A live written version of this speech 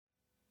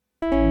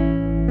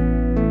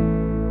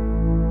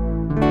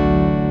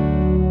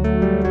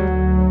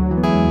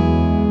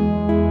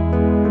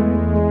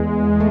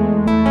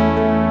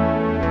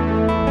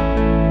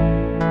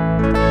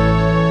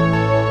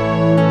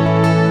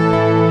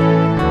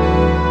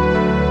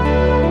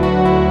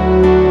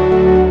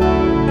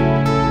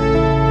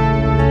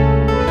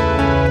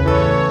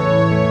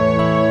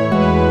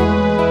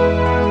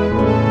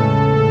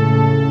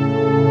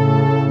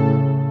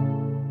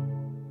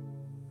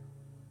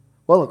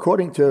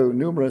according to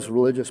numerous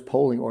religious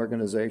polling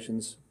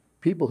organizations,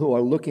 people who are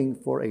looking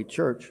for a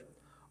church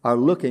are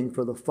looking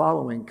for the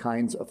following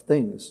kinds of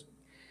things.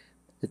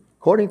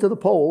 According to the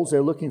polls,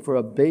 they're looking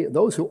for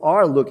those who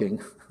are looking.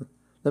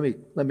 let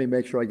me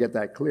make sure I get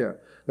that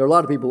clear. There are a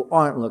lot of people who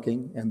aren't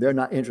looking, and they're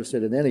not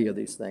interested in any of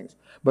these things.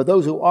 But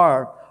those who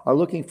are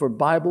looking for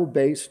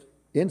Bible-based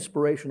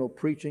inspirational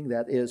preaching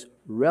that is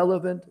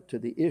relevant to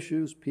the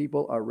issues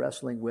people are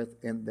wrestling with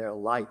in their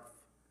life.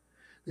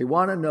 They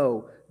want to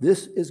know,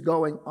 this is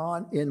going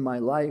on in my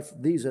life.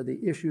 These are the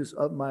issues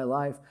of my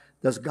life.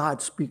 Does God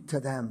speak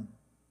to them?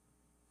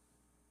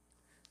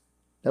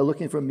 They're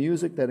looking for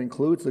music that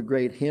includes the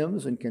great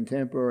hymns and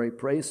contemporary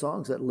praise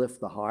songs that lift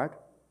the heart.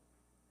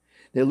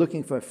 They're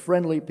looking for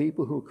friendly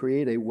people who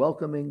create a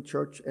welcoming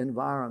church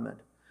environment.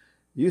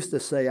 Used to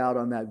say out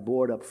on that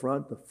board up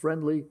front, the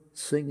friendly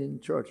singing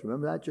church.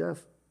 Remember that,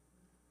 Jeff?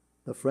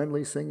 The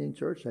friendly singing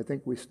church? I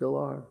think we still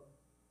are.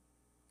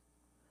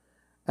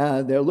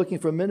 They're looking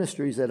for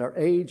ministries that are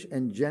age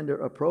and gender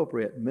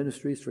appropriate.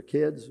 Ministries for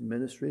kids,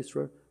 ministries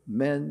for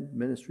men,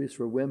 ministries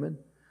for women.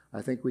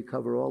 I think we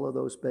cover all of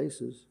those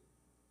bases.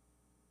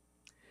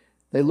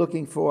 They're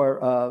looking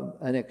for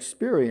an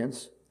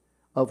experience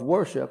of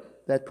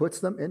worship that puts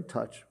them in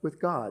touch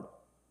with God.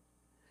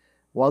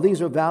 While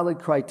these are valid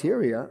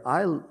criteria,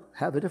 I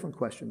have a different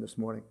question this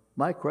morning.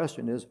 My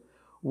question is,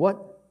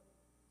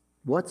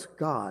 what's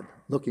God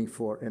looking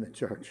for in a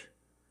church?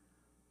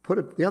 Put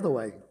it the other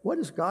way, what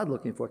is God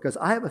looking for? Because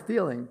I have a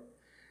feeling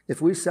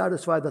if we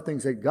satisfy the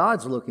things that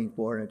God's looking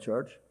for in a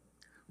church,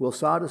 we'll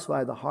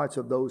satisfy the hearts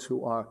of those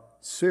who are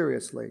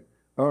seriously,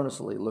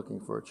 earnestly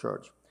looking for a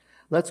church.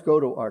 Let's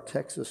go to our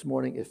text this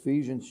morning,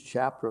 Ephesians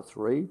chapter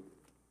 3.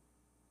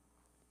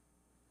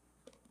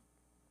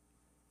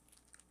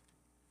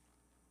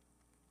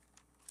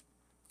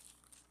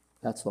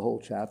 That's the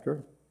whole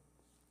chapter.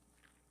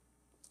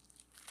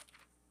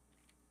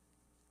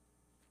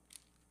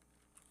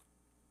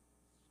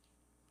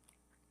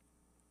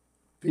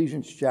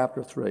 Ephesians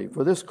chapter 3.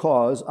 For this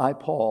cause I,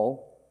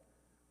 Paul,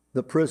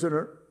 the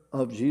prisoner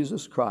of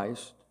Jesus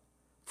Christ,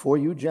 for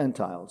you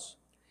Gentiles,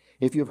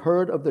 if you've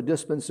heard of the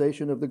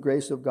dispensation of the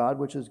grace of God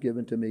which is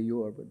given to me,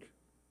 you are good.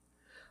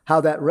 How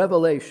that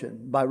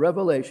by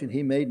revelation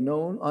he made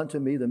known unto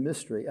me the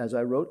mystery, as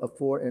I wrote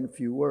afore in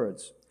few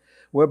words,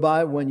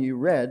 whereby when you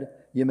read,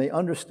 you may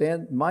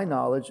understand my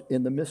knowledge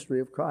in the mystery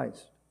of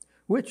Christ,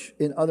 which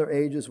in other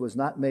ages was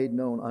not made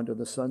known unto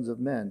the sons of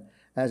men,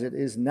 as it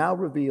is now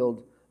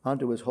revealed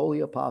unto his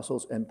holy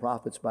apostles and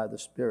prophets by the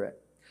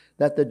Spirit,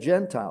 that the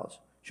Gentiles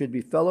should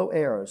be fellow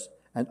heirs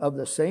and of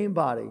the same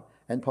body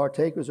and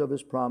partakers of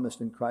his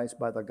promise in Christ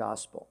by the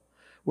gospel,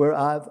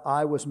 whereof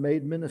I was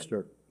made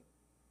minister.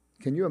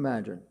 Can you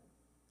imagine?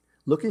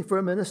 Looking for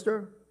a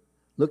minister?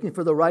 Looking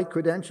for the right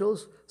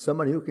credentials?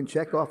 Somebody who can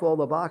check off all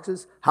the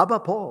boxes? How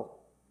about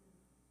Paul?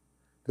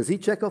 Does he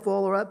check off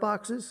all the right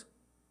boxes?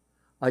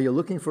 Are you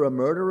looking for a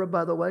murderer,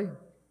 by the way?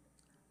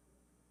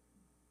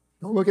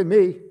 Don't look at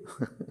me.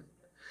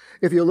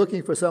 If you're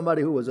looking for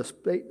somebody who was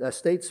a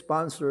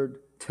state-sponsored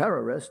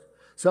terrorist,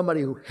 somebody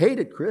who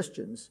hated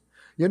Christians,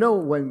 you know,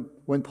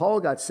 when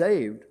Paul got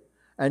saved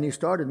and he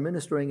started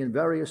ministering in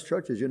various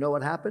churches, you know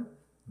what happened?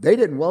 They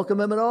didn't welcome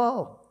him at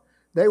all.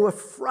 They were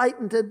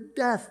frightened to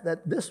death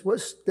that this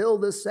was still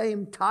the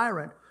same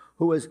tyrant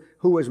who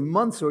was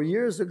months or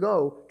years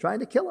ago trying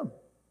to kill him.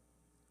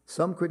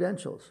 Some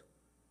credentials.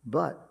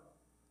 But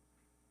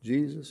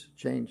Jesus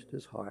changed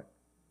his heart.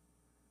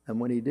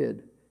 And when he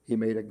did, he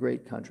made a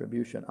great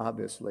contribution,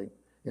 obviously,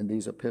 in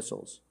these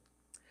epistles.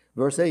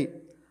 Verse 8,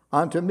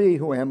 unto me,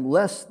 who am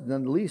less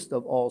than least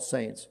of all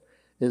saints,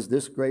 is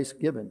this grace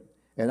given,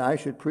 and I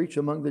should preach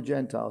among the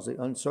Gentiles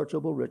the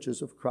unsearchable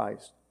riches of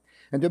Christ,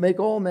 and to make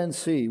all men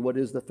see what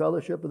is the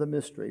fellowship of the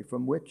mystery,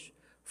 from which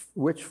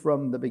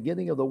from the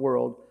beginning of the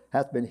world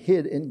hath been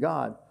hid in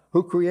God,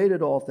 who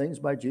created all things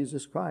by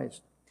Jesus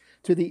Christ,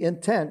 to the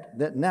intent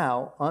that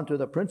now unto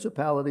the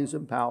principalities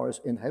and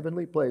powers in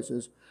heavenly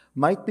places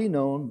might be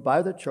known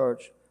by the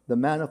church the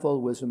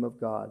manifold wisdom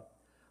of God,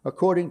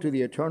 according to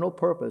the eternal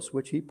purpose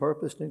which he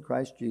purposed in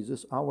Christ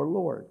Jesus our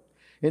Lord,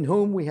 in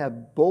whom we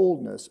have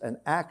boldness and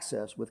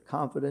access with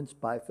confidence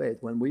by faith.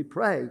 When we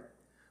pray,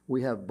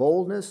 we have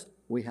boldness,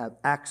 we have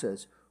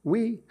access.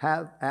 We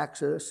have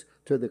access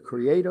to the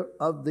creator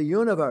of the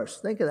universe.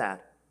 Think of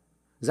that.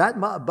 Does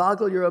that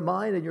boggle your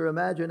mind and your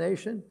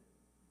imagination?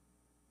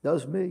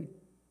 Does me.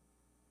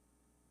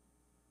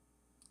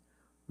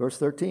 Verse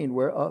 13,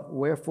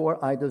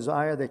 wherefore I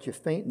desire that you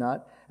faint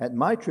not at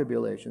my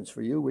tribulations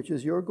for you, which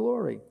is your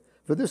glory.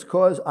 For this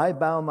cause I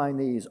bow my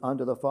knees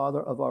unto the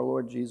Father of our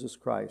Lord Jesus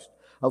Christ,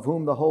 of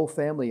whom the whole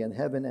family in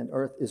heaven and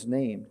earth is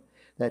named,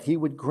 that he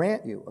would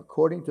grant you,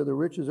 according to the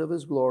riches of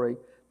his glory,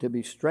 to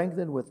be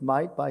strengthened with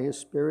might by his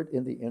Spirit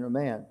in the inner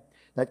man,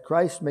 that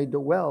Christ may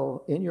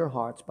dwell in your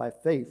hearts by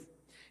faith,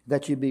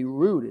 that you be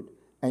rooted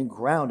and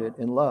grounded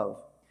in love,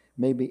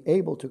 may be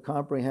able to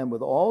comprehend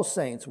with all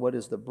saints what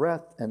is the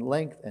breadth and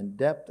length and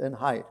depth and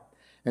height,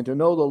 and to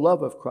know the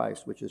love of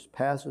Christ, which is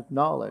passeth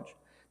knowledge,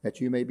 that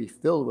you may be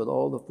filled with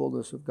all the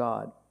fullness of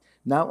God.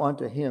 Now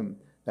unto him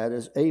that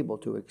is able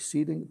to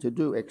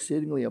do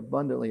exceedingly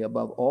abundantly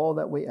above all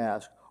that we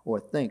ask or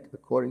think,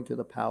 according to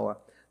the power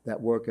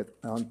that worketh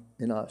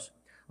in us.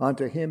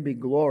 Unto him be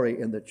glory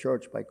in the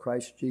church by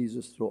Christ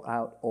Jesus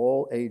throughout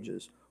all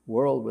ages,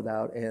 world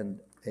without end.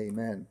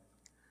 Amen.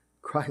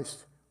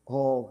 Christ,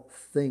 all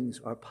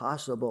things are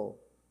possible.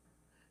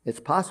 It's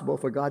possible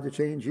for God to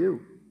change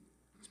you.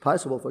 It's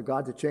possible for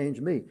God to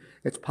change me.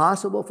 It's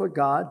possible for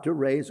God to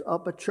raise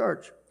up a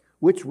church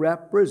which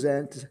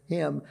represents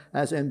him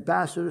as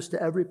ambassadors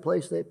to every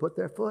place they put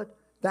their foot.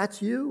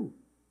 That's you.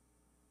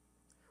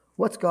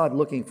 What's God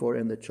looking for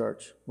in the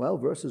church? Well,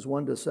 verses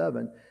 1 to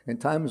 7, in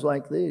times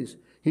like these,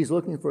 he's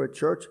looking for a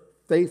church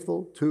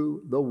faithful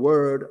to the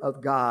Word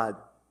of God.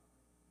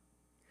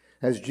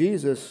 As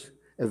Jesus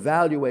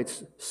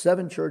evaluates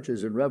 7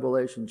 churches in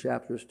Revelation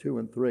chapters 2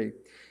 and 3,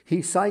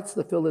 he cites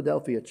the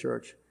Philadelphia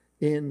church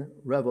in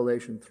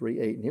Revelation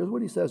 3:8. And here's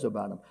what he says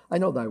about them. I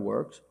know thy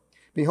works.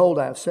 Behold,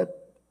 I have set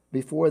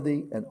before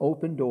thee an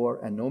open door,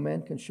 and no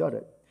man can shut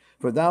it.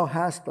 For thou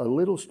hast a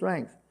little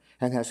strength,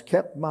 and hast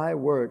kept my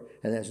word,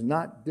 and hast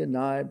not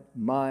denied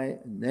my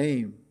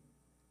name.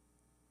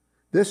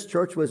 This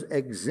church was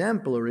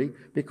exemplary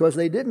because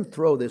they didn't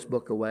throw this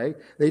book away.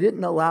 They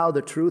didn't allow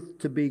the truth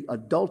to be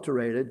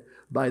adulterated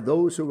by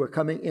those who were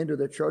coming into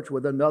the church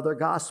with another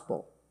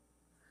gospel.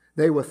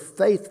 They were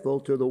faithful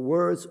to the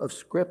words of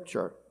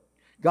Scripture.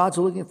 God's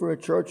looking for a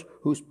church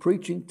whose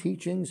preaching,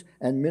 teachings,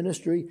 and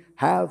ministry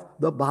have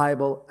the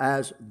Bible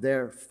as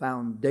their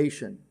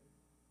foundation.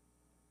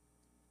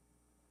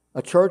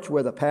 A church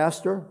where the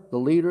pastor, the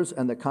leaders,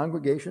 and the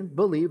congregation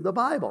believe the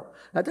Bible.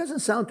 That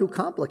doesn't sound too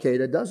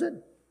complicated, does it?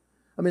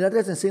 I mean, that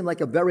doesn't seem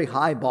like a very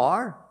high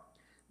bar,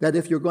 that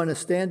if you're going to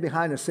stand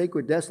behind a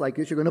sacred desk like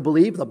this, you're going to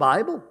believe the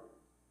Bible.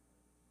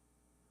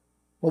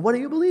 Well, what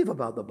do you believe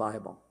about the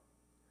Bible?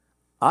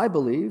 I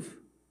believe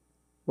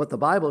what the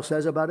Bible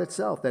says about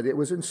itself, that it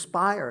was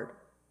inspired,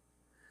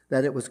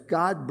 that it was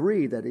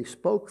God-breathed, that he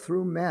spoke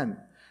through men.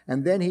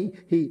 And then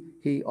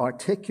he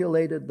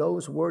articulated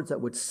those words that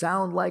would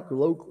sound like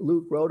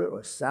Luke wrote it,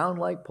 or sound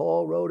like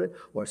Paul wrote it,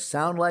 or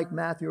sound like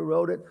Matthew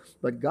wrote it,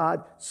 but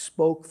God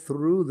spoke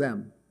through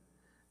them.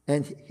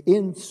 And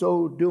in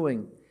so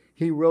doing,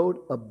 he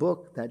wrote a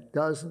book that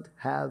doesn't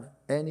have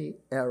any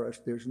errors.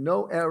 There's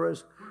no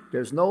errors,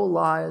 there's no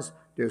lies,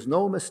 there's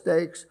no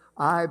mistakes.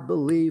 I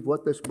believe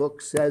what this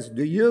book says.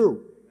 Do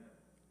you?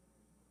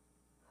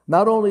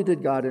 Not only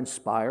did God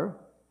inspire,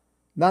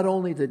 not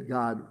only did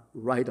God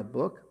write a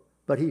book,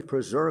 but he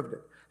preserved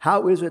it.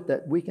 How is it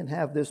that we can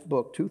have this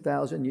book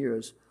 2,000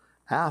 years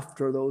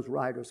after those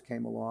writers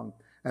came along,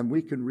 and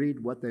we can read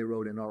what they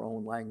wrote in our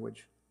own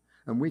language?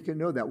 And we can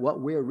know that what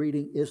we're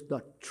reading is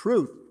the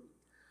truth.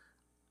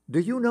 Do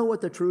you know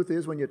what the truth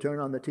is when you turn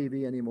on the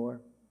TV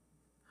anymore?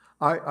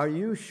 Are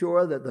you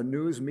sure that the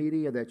news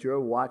media that you're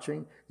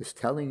watching is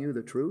telling you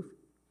the truth?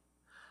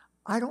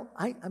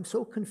 I'm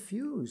so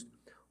confused.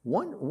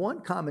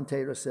 One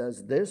commentator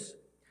says this,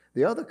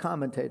 the other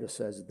commentator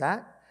says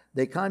that.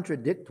 They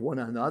contradict one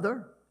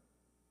another.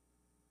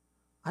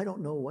 I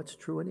don't know what's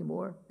true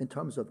anymore in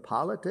terms of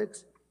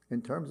politics,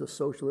 in terms of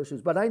social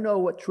issues, but I know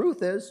what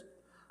truth is.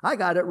 I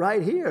got it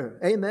right here.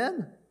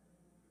 Amen?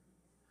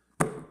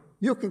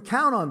 You can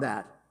count on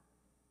that.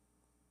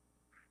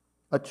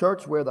 A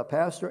church where the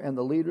pastor and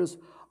the leaders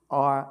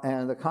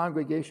and the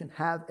congregation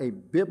have a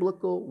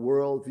biblical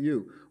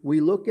worldview. We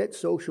look at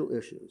social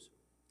issues.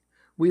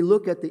 We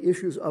look at the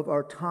issues of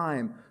our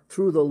time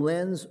through the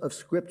lens of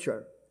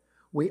Scripture.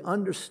 We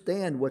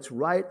understand what's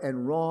right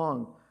and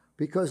wrong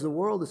because the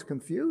world is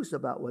confused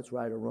about what's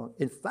right or wrong.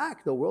 In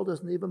fact, the world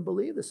doesn't even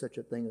believe there's such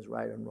a thing as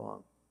right and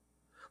wrong.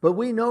 But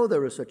we know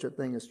there is such a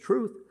thing as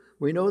truth.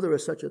 We know there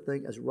is such a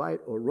thing as right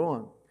or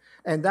wrong.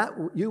 And that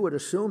you would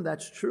assume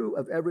that's true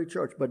of every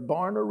church. But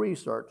Barna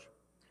Research,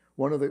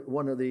 one of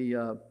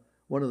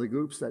the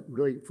groups that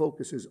really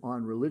focuses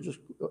on religious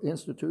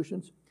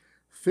institutions,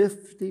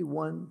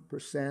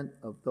 51%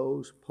 of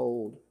those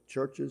polled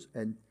churches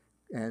and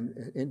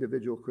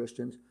individual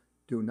Christians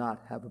do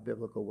not have a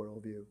biblical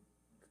worldview.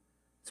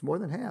 It's more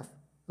than half,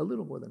 a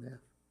little more than half.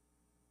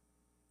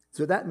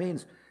 So that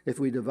means if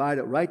we divide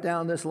it right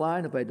down this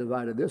line, if I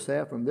divided this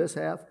half from this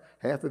half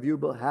of you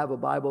have a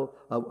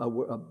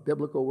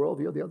biblical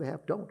worldview, the other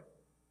half don't.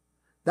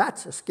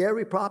 That's a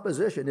scary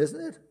proposition, isn't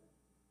it?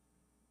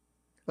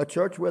 A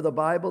church where the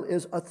Bible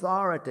is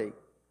authority.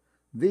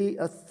 The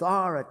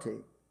authority.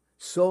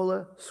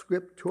 Sola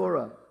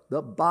Scriptura.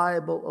 The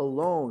Bible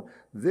alone.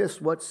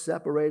 This what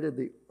separated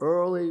the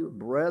early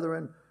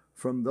brethren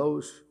from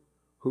those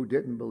who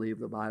didn't believe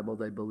the Bible.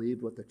 They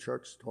believed what the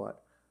church taught.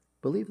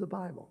 Believe the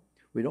Bible.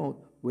 We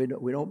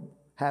don't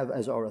have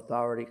as our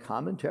authority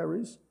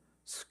commentaries,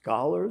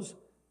 scholars,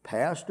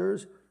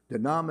 pastors,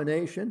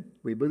 denomination.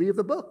 We believe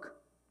the book.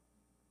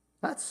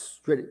 That's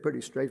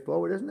pretty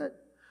straightforward, isn't it?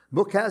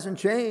 Book hasn't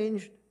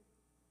changed.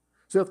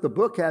 So if the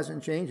book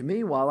hasn't changed,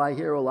 meanwhile, I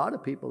hear a lot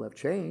of people have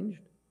changed.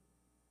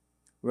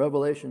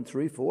 Revelation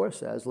 3:4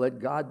 says, let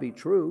God be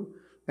true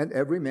and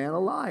every man a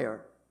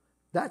liar.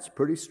 That's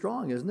pretty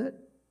strong, isn't it?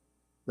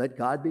 Let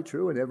God be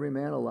true and every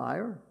man a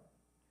liar.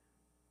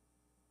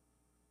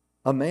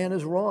 A man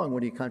is wrong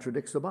when he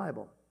contradicts the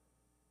Bible.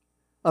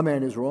 A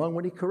man is wrong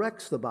when he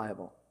corrects the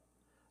Bible.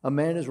 A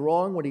man is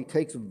wrong when he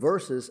takes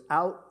verses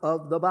out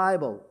of the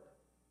Bible.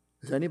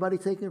 Is anybody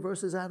taking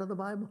verses out of the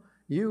Bible?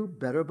 You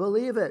better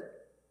believe it.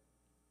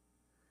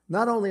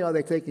 Not only are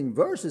they taking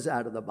verses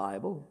out of the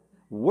Bible,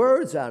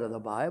 words out of the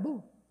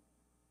Bible,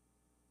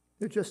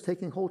 they're just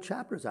taking whole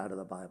chapters out of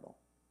the Bible.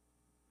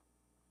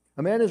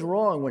 A man is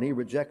wrong when he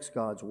rejects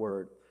God's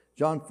word.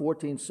 John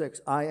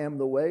 14:6, I am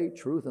the way,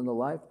 truth, and the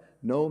life.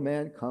 No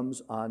man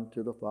comes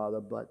unto the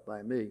Father but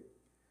by me.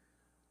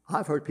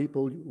 I've heard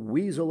people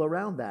weasel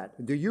around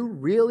that. Do you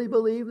really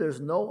believe there's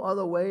no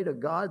other way to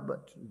God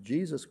but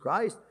Jesus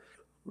Christ?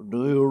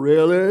 Do you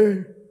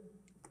really?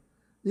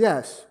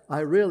 Yes, I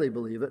really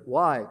believe it.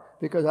 Why?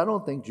 Because I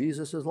don't think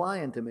Jesus is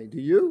lying to me.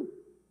 Do you?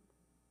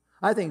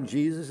 I think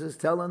Jesus is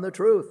telling the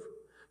truth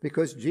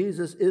because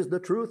Jesus is the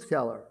truth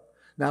teller.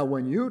 Now,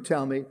 when you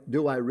tell me,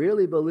 do I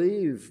really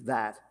believe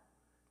that?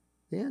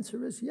 The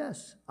answer is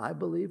yes. I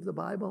believe the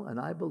Bible and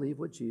I believe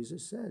what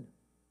Jesus said.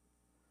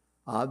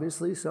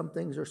 Obviously, some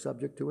things are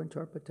subject to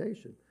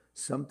interpretation.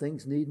 Some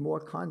things need more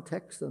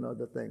context than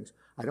other things.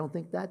 I don't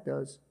think that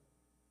does.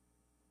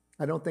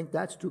 I don't think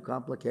that's too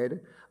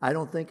complicated. I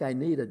don't think I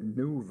need a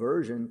new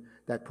version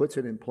that puts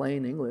it in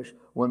plain English.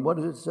 When, what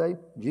does it say?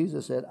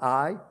 Jesus said,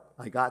 I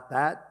got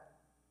that.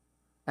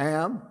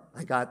 Am,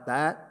 I got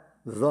that.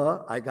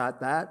 I got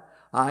that.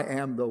 I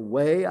am the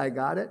way, I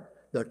got it.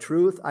 The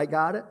truth, I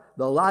got it.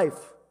 The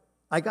life,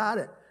 I got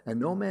it. And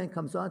no man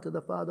comes unto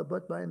the Father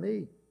but by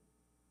me.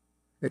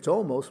 It's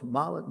almost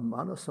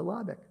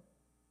monosyllabic.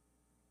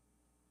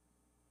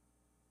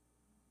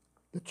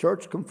 The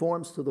church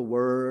conforms to the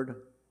word,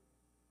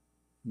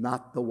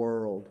 not the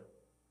world.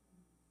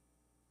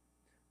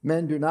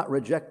 Men do not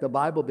reject the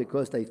Bible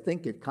because they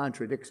think it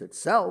contradicts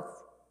itself,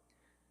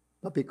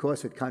 but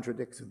because it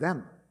contradicts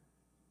them.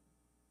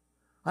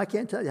 I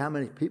can't tell you how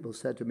many people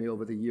said to me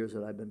over the years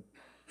that I've been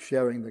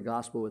sharing the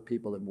gospel with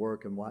people in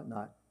work and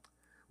whatnot,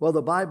 well,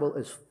 the Bible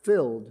is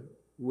filled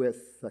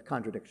with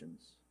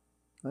contradictions.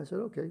 I said,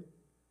 okay,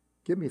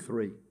 give me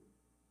 3.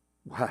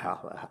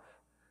 Wow.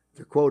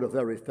 To quote a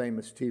very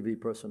famous TV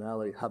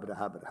personality,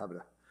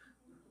 habda.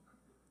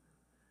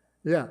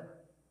 Yeah.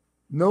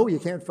 No, you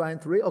can't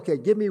find 3? Okay,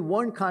 give me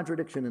 1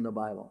 contradiction in the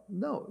Bible.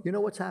 No. You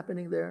know what's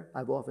happening there?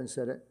 I've often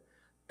said it.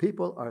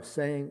 People are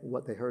saying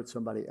what they heard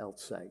somebody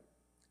else say.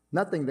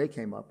 Nothing they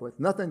came up with.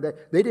 Nothing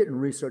they didn't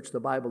research the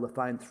Bible to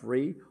find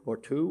 3 or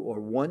 2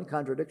 or 1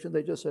 contradiction.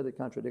 They just said it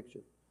contradicts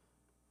you.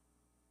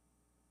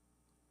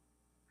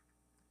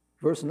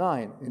 Verse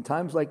 9, in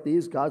times like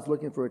these, God's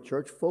looking for a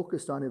church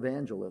focused on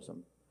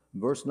evangelism.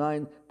 Verse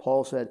 9,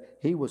 Paul said,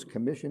 he was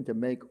commissioned to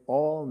make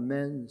all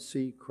men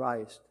see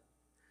Christ.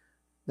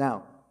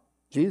 Now,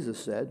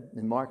 Jesus said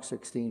in Mark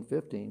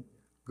 16:15,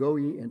 go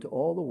ye into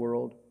all the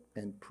world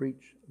and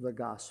preach the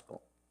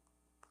gospel.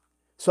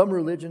 Some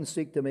religions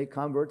seek to make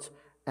converts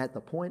at the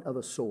point of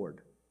a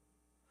sword.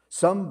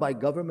 Some by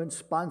government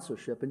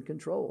sponsorship and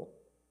control.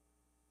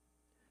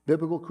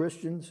 Biblical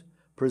Christians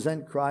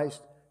present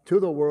Christ to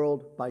the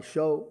world by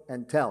show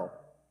and tell.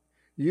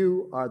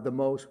 You are the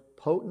most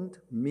potent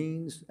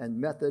means and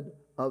method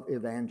of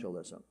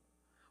evangelism.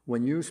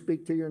 When you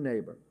speak to your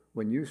neighbor,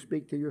 when you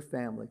speak to your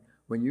family,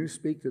 when you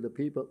speak to the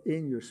people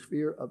in your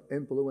sphere of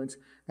influence,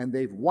 and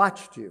they've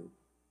watched you,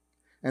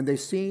 and they've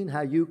seen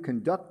how you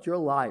conduct your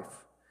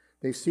life,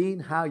 they've seen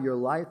how your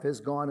life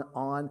has gone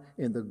on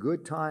in the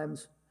good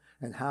times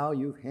and how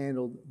you've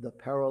handled the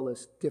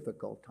perilous,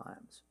 difficult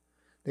times.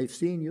 They've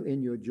seen you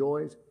in your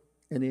joys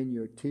and in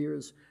your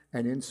tears,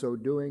 and in so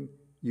doing,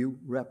 you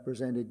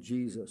represented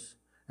Jesus.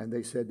 And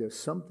they said there's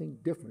something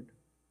different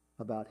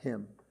about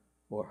him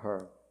or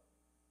her.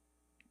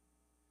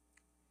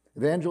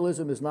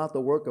 Evangelism is not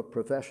the work of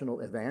professional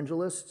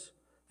evangelists,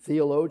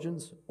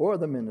 theologians, or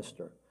the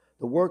minister.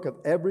 The work of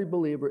every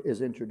believer is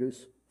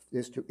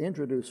to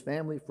introduce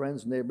family,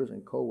 friends, neighbors,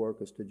 and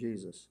co-workers to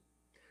Jesus.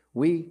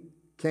 We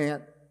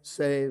can't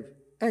save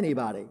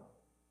anybody.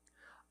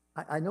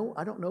 I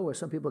don't know where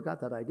some people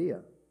got that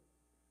idea.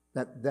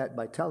 That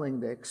by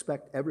telling they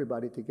expect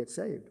everybody to get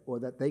saved or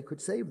that they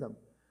could save them.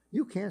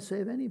 You can't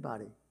save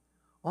anybody.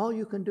 All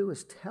you can do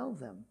is tell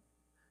them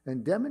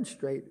and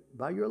demonstrate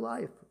by your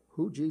life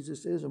who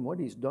Jesus is and what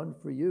he's done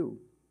for you.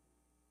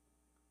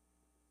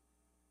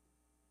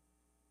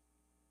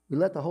 We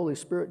let the Holy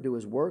Spirit do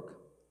his work.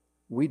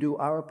 We do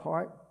our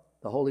part.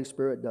 The Holy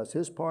Spirit does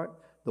his part.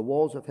 The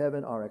walls of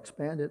heaven are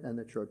expanded and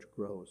the church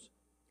grows.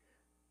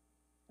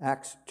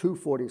 Acts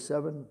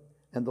 2:47,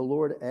 and the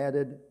Lord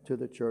added to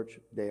the church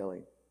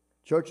daily.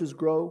 Churches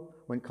grow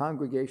when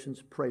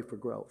congregations pray for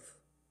growth.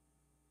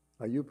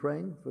 Are you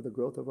praying for the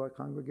growth of our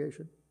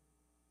congregation?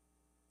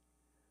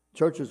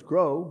 Churches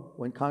grow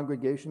when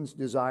congregations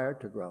desire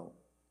to grow.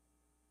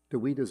 Do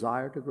we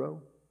desire to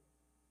grow?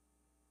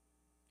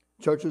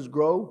 Churches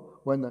grow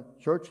when the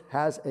church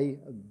has a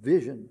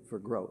vision for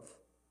growth.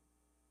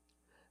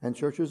 And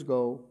churches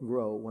grow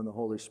when the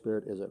Holy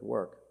Spirit is at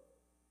work.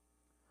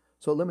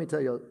 So let me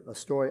tell you a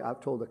story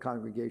I've told the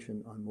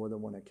congregation on more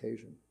than one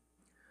occasion.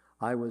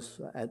 I was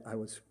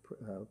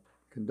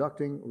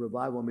conducting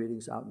revival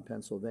meetings out in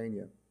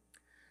Pennsylvania,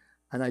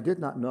 and I did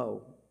not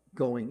know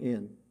going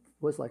in.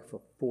 It was like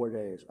for 4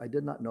 days. I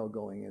did not know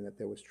going in that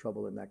there was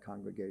trouble in that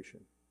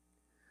congregation.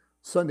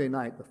 Sunday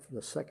night,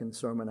 the second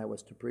sermon I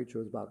was to preach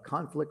was about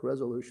conflict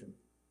resolution.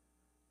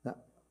 Now,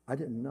 I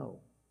didn't know.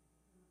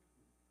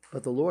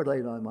 But the Lord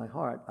laid on my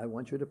heart, I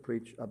want you to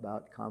preach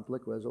about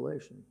conflict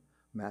resolution.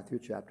 Matthew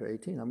chapter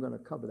 18. I'm going to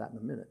cover that in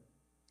a minute.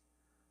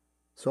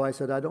 So I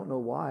said, I don't know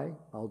why.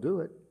 I'll do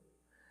it.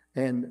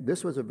 And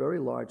this was a very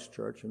large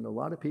church, and a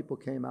lot of people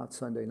came out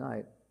Sunday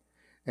night.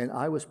 And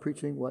I was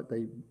preaching what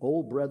the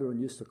old brethren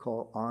used to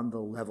call on the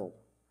level.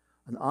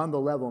 And on the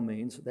level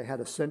means they had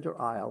a center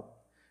aisle,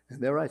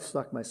 and there I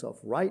stuck myself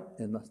right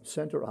in the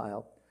center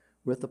aisle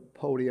with a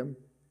podium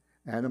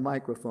and a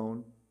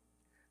microphone,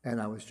 and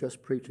I was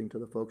just preaching to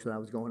the folks, and I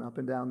was going up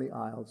and down the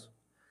aisles.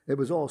 It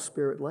was all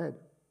Spirit-led.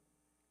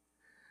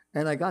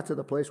 And I got to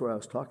the place where I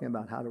was talking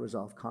about how to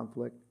resolve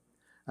conflict,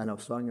 and I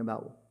was talking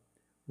about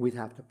we'd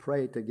have to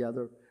pray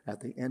together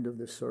at the end of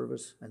this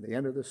service, at the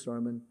end of this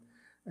sermon,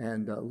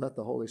 and let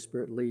the Holy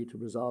Spirit lead to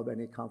resolve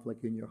any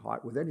conflict in your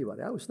heart with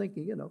anybody. I was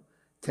thinking,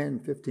 10,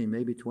 15,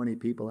 maybe 20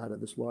 people out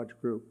of this large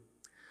group.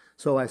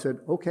 So I said,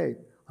 okay,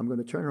 I'm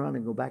going to turn around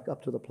and go back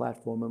up to the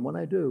platform, and when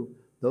I do,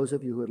 those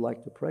of you who would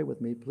like to pray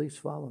with me, please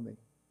follow me.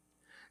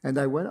 And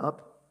I went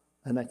up,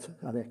 and I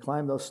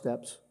climbed those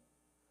steps,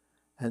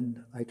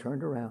 and I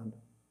turned around,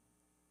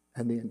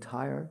 and the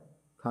entire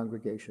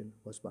congregation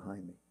was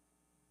behind me.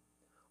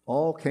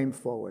 All came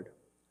forward.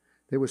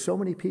 There were so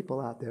many people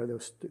out there that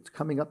was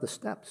coming up the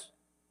steps.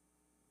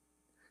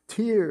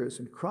 Tears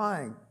and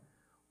crying.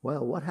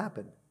 Well, what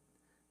happened?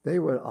 They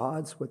were at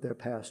odds with their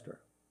pastor.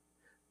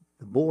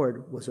 The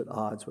board was at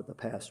odds with the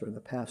pastor, and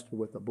the pastor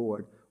with the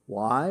board.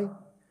 Why?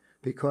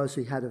 Because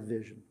he had a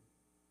vision.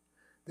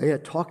 They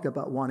had talked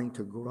about wanting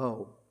to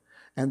grow,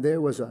 and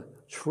there was a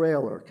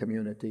trailer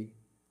community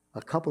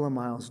a couple of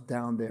miles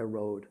down their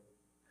road,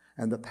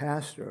 and the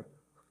pastor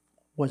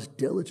was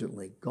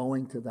diligently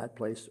going to that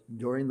place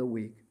during the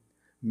week,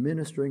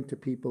 ministering to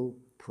people,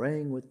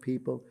 praying with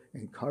people,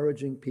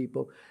 encouraging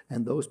people,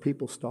 and those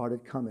people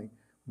started coming,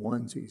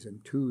 onesies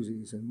and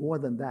twosies and more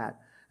than that,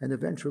 and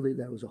eventually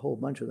there was a whole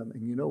bunch of them.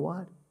 And you know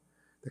what?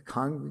 The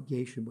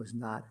congregation was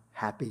not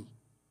happy,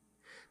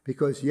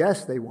 because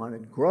yes, they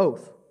wanted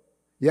growth.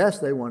 Yes,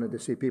 they wanted to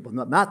see people,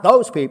 not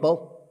those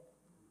people.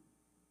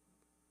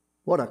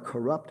 What a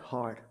corrupt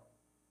heart.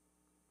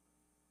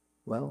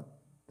 Well,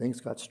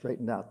 things got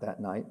straightened out that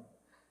night,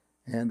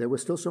 and there were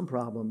still some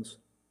problems,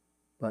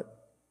 but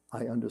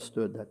I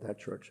understood that that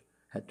church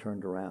had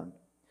turned around.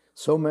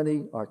 So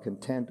many are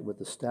content with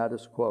the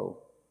status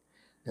quo.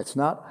 It's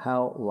not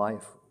how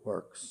life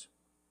works.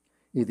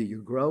 Either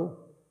you grow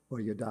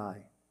or you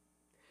die.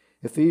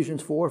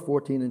 Ephesians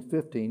 4:14 and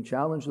 15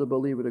 challenge the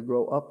believer to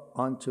grow up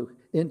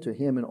into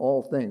him in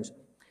all things.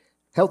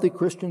 Healthy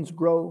Christians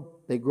grow.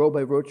 They grow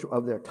by virtue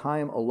of their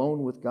time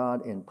alone with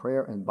God in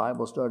prayer and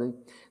Bible study.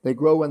 They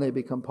grow when they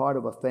become part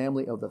of a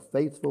family of the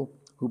faithful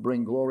who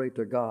bring glory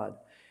to God.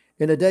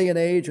 In a day and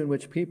age in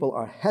which people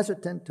are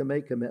hesitant to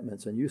make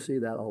commitments, and you see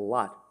that a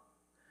lot.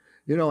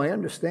 I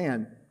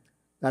understand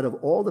that of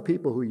all the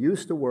people who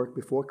used to work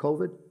before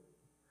COVID,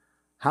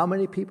 how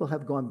many people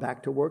have gone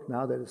back to work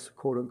now that it's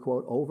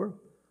quote-unquote over?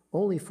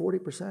 Only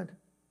 40%.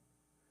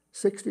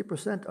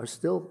 60% are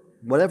still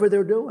whatever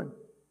they're doing.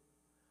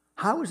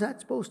 How is that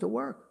supposed to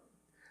work?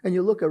 And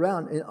you look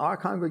around in our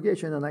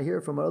congregation, and I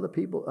hear from other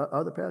people,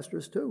 other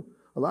pastors too.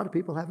 A lot of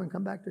people haven't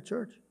come back to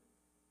church.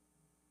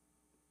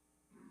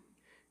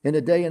 In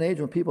a day and age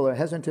when people are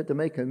hesitant to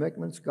make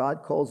commitments,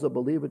 God calls the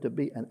believer to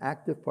be an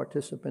active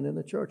participant in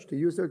the church, to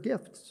use their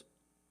gifts.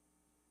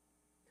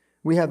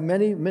 We have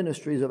many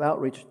ministries of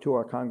outreach to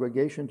our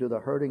congregation, to the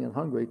hurting and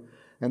hungry,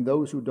 and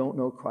those who don't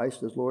know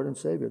Christ as Lord and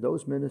Savior.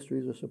 Those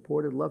ministries are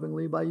supported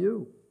lovingly by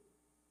you.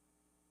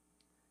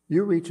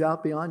 You reach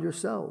out beyond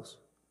yourselves.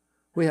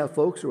 We have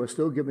folks who are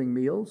still giving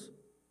meals.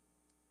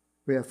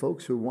 We have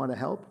folks who want to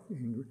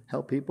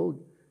help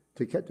people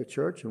to get to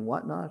church and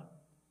whatnot.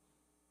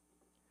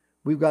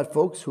 We've got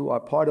folks who are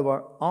part of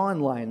our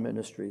online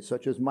ministries,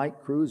 such as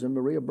Mike Cruz and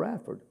Maria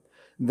Bradford.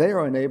 They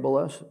enable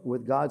us,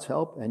 with God's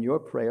help and your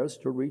prayers,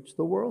 to reach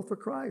the world for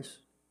Christ.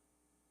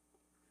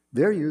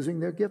 They're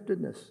using their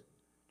giftedness,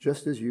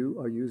 just as you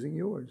are using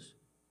yours.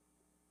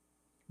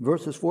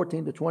 Verses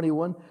 14 to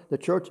 21, the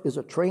church is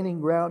a training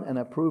ground and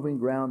a proving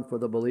ground for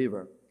the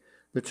believer.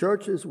 The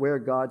church is where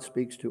God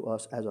speaks to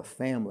us as a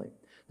family.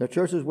 The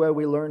church is where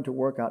we learn to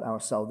work out our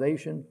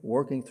salvation,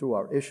 working through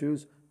our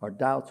issues, our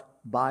doubts,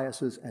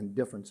 biases, and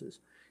differences.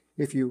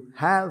 If you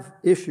have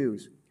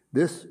issues,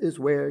 this is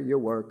where you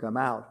work them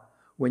out.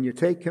 When you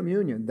take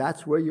communion,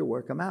 that's where you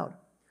work them out.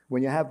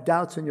 When you have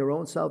doubts in your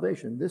own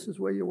salvation, this is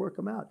where you work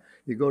them out.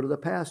 You go to the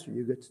pastor,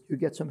 you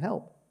get some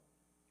help.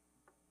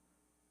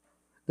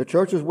 The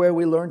church is where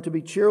we learn to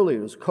be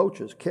cheerleaders,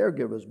 coaches,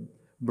 caregivers,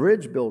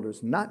 bridge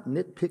builders, not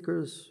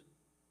nitpickers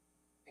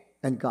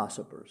and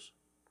gossipers.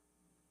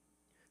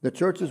 The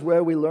church is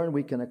where we learn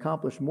we can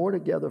accomplish more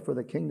together for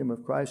the kingdom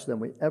of Christ than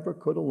we ever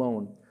could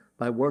alone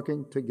by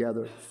working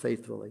together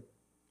faithfully.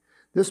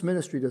 This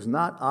ministry does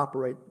not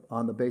operate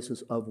on the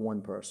basis of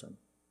one person.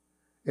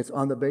 It's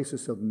on the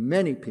basis of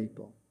many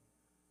people,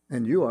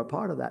 and you are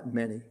part of that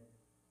many.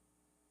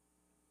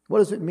 What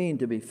does it mean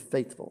to be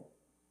faithful?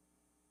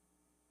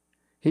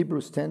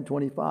 Hebrews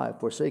 10:25,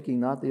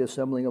 forsaking not the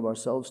assembling of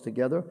ourselves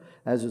together,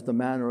 as is the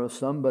manner of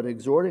some, but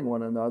exhorting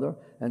one another,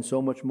 and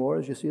so much more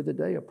as you see the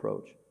day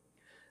approach.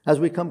 As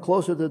we come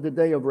closer to the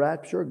day of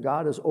rapture,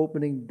 God is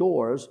opening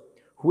doors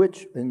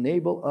which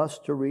enable us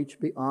to reach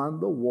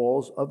beyond the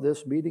walls of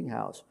this meeting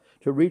house,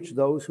 to reach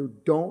those who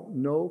don't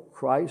know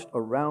Christ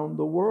around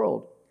the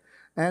world,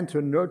 and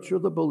to nurture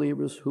the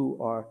believers who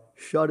are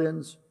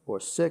shut-ins or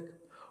sick,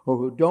 or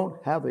who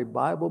don't have a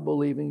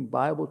Bible-believing,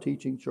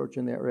 Bible-teaching church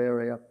in their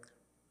area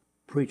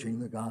preaching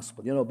the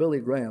gospel. You know, Billy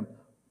Graham,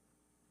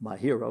 my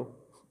hero,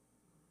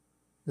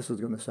 this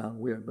is going to sound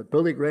weird, but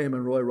Billy Graham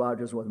and Roy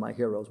Rogers were my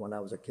heroes when I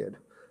was a kid.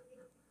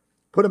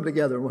 Put them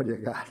together, and what do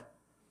you got?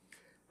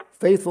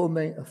 Faithful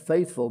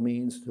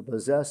means to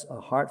possess a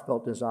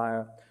heartfelt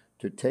desire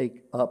to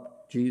take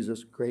up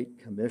Jesus' Great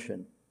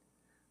Commission.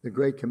 The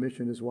Great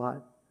Commission is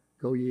what?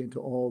 Go ye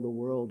into all the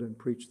world and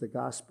preach the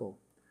gospel.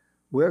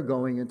 We're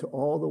going into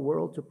all the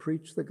world to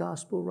preach the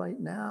gospel right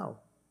now.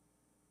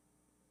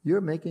 You're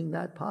making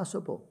that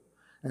possible.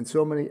 And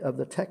so many of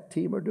the tech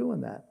team are doing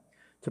that,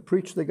 to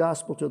preach the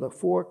gospel to the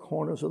four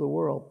corners of the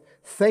world.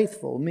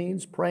 Faithful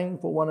means praying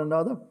for one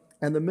another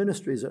and the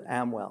ministries at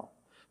Amwell.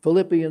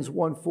 Philippians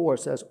 1:4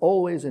 says,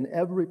 always in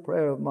every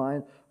prayer of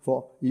mine,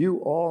 for you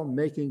all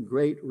making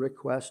great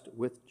request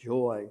with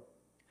joy.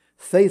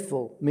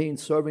 Faithful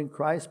means serving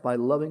Christ by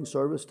loving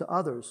service to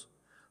others.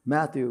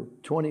 Matthew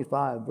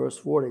 25, verse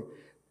 40.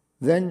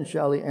 Then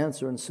shall he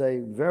answer and say,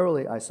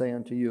 verily I say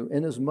unto you,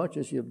 inasmuch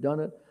as you have done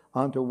it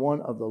unto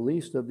one of the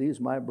least of these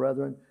my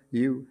brethren,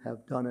 you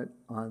have done it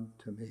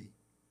unto me.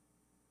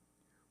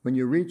 When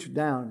you reach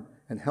down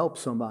and help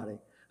somebody,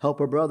 help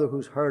a brother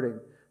who's hurting,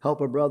 help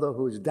a brother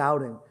who's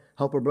doubting,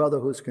 help a brother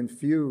who's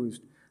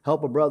confused,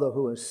 help a brother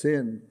who has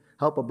sinned,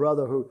 help a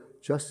brother who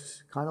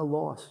just kind of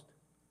lost,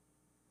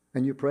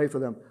 and you pray for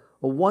them.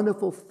 A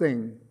wonderful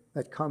thing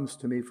that comes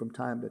to me from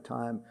time to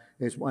time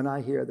is when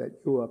I hear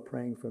that you are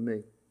praying for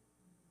me.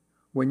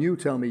 When you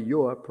tell me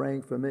you're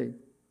praying for me.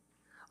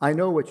 I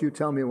know what you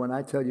tell me when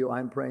I tell you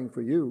I'm praying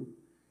for you.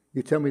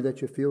 You tell me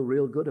that you feel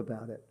real good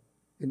about it.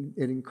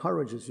 It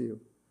encourages you.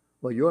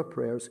 Well, your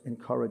prayers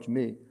encourage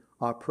me.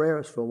 Our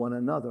prayers for one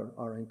another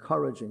are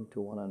encouraging to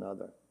one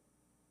another.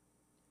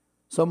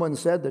 Someone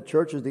said the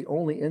church is the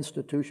only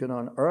institution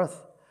on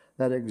earth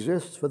that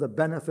exists for the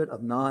benefit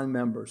of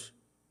non-members.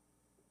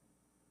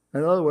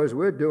 In other words,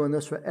 we're doing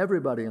this for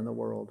everybody in the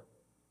world.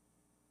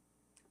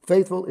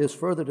 Faithful is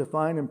further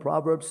defined in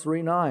Proverbs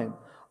 3:9.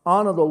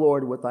 Honor the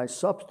Lord with thy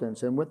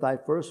substance and with thy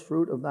first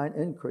fruit of thine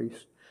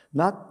increase,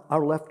 not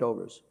our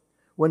leftovers.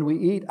 When we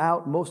eat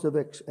out, most of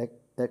us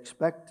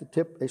expect to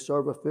tip a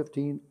server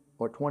 15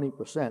 or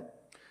 20%.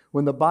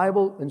 When the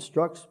Bible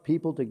instructs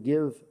people to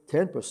give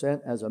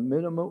 10% as a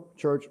minimum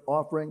church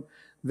offering,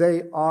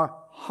 they are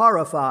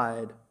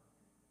horrified.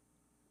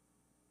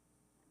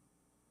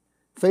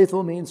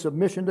 Faithful means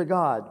submission to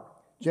God.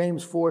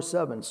 James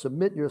 4:7,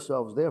 submit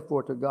yourselves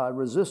therefore to God,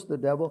 resist the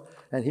devil,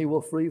 and he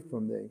will flee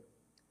from thee.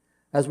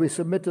 As we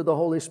submit to the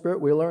Holy Spirit,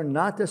 we learn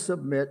not to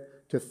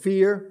submit to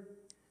fear,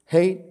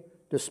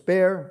 hate,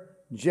 despair,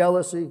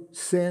 jealousy,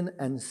 sin,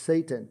 and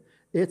Satan.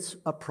 It's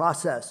a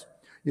process.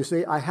 You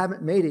say, I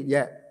haven't made it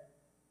yet.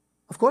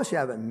 Of course you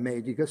haven't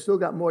made it. You've still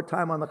got more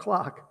time on the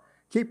clock.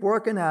 Keep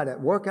working at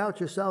it. Work out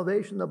your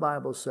salvation, the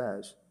Bible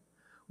says.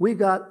 We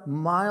got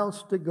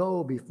miles to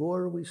go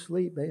before we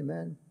sleep,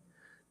 amen.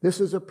 This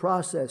is a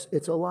process.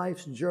 It's a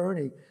life's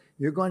journey.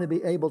 You're going to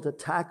be able to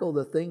tackle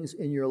the things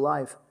in your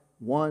life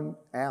one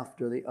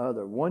after the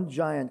other. One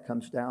giant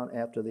comes down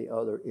after the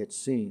other, it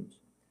seems.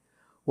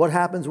 What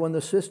happens when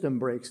the system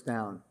breaks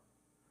down?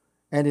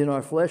 And in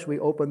our flesh, we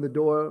open the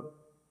door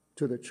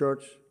to the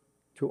church,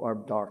 to our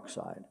dark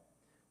side,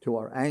 to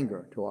our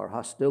anger, to our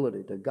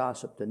hostility, to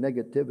gossip, to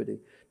negativity,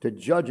 to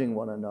judging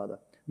one another,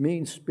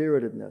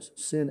 mean-spiritedness,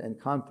 sin, and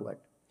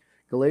conflict.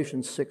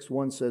 Galatians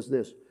 6:1 says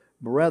this,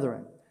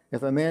 brethren,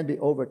 if a man be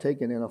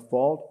overtaken in a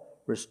fault,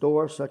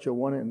 restore such a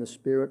one in the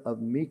spirit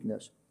of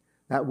meekness.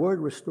 That word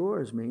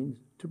restores means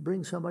to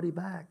bring somebody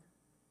back.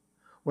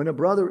 When a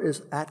brother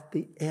is at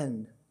the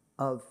end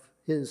of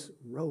his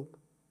rope,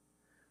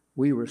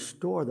 we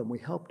restore them. We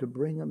help to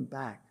bring them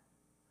back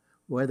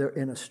where they're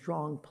in a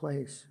strong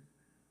place.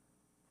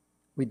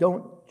 We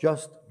don't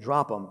just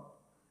drop them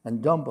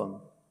and dump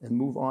them and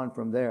move on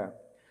from there.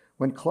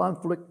 When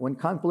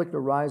conflict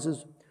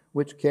arises,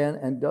 which can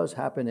and does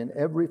happen in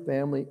every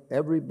family,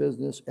 every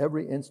business,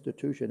 every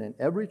institution, and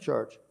every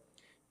church,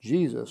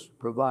 Jesus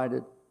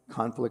provided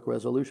conflict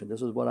resolution.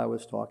 This is what I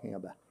was talking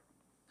about.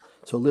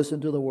 So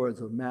listen to the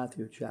words of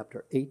Matthew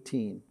chapter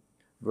 18,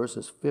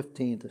 verses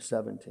 15 to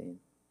 17.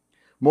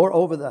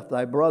 Moreover, if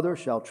thy brother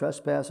shall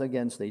trespass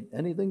against thee,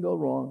 anything go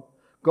wrong,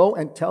 go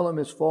and tell him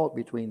his fault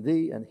between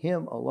thee and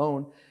him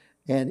alone,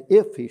 and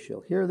if he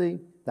shall hear thee,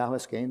 thou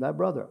hast gained thy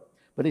brother.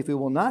 But if he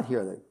will not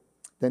hear thee,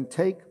 Then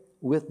take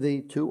with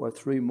thee 2 or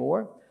 3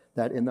 more,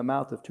 that in the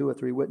mouth of 2 or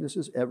 3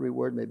 witnesses every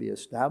word may be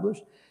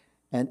established.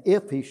 And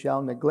if he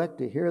shall neglect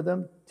to hear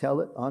them,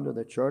 tell it unto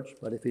the church.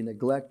 But if he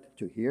neglect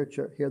to hear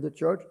the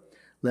church,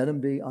 let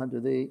him be unto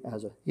thee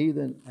as a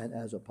heathen and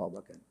as a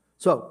publican.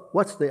 So,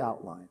 what's the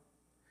outline?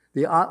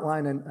 The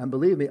outline, and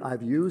believe me,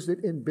 I've used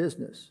it in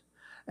business.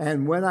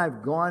 And when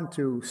I've gone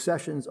to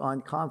sessions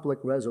on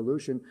conflict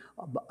resolution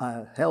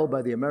held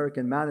by the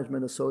American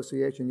Management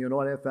Association, you know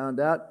what I found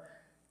out?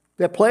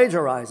 They're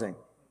plagiarizing.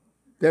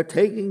 They're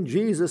taking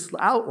Jesus'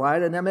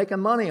 outline and they're making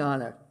money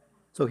on it.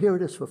 So here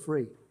it is for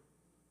free.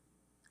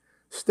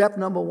 Step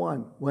number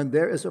 1, when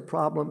there is a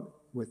problem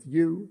with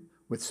you,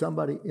 with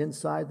somebody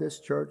inside this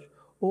church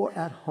or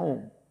at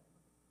home,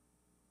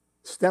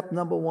 step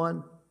number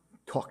 1,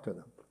 talk to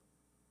them.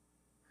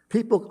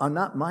 People are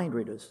not mind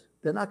readers.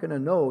 They're not going to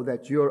know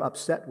that you're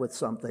upset with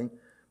something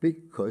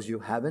because you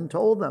haven't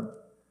told them.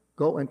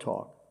 Go and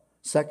talk.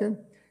 Second,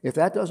 if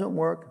that doesn't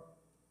work,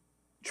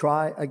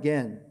 try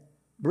again.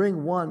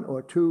 Bring 1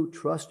 or 2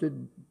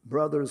 trusted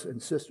brothers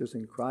and sisters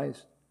in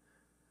Christ.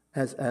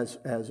 As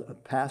a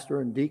pastor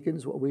and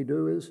deacons, what we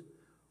do is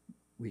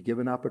we give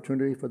an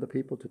opportunity for the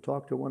people to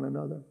talk to one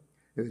another.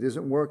 If it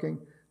isn't working,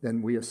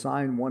 then we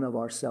assign one of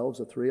ourselves,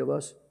 the 3 of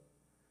us,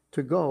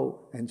 to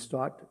go and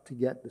start to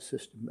get the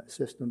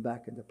system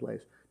back into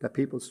place, that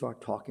people start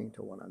talking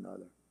to one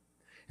another.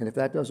 And if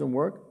that doesn't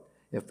work,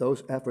 if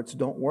those efforts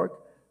don't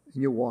work,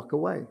 then you walk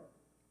away.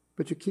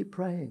 But you keep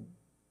praying.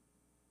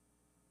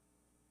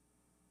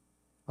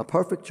 A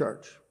perfect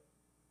church?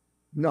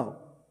 No.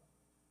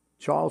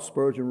 Charles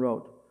Spurgeon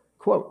wrote,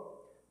 quote,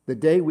 "The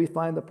day we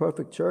find the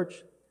perfect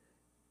church,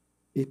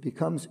 it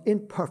becomes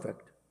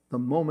imperfect the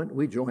moment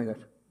we join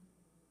it."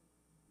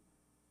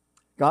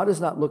 God is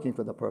not looking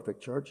for the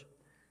perfect church.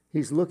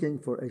 He's looking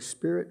for a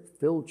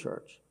Spirit-filled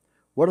church.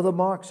 What are the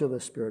marks of a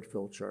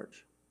Spirit-filled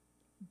church?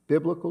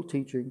 Biblical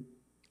teaching,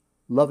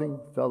 loving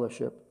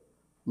fellowship,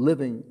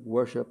 living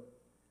worship,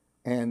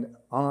 and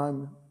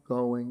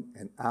ongoing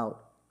and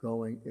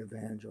outgoing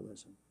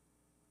evangelism.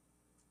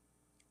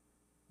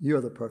 You're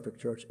the perfect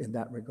church in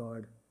that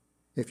regard.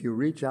 If you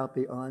reach out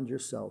beyond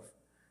yourself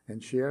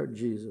and share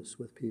Jesus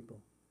with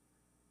people.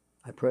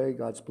 I pray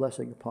God's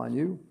blessing upon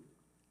you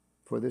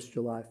for this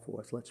July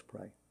 4th. Let's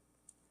pray.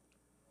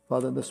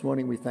 Father, this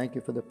morning we thank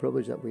you for the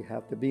privilege that we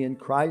have to be in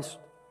Christ.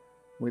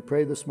 We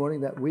pray this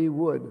morning that we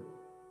would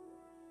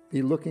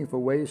be looking for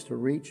ways to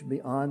reach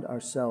beyond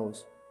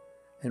ourselves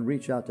and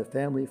reach out to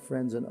family,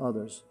 friends, and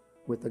others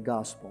with the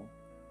gospel.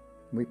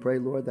 And we pray,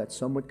 Lord, that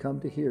some would come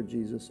to hear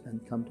Jesus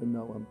and come to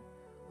know him.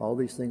 All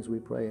these things we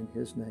pray in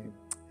his name.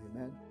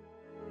 Amen.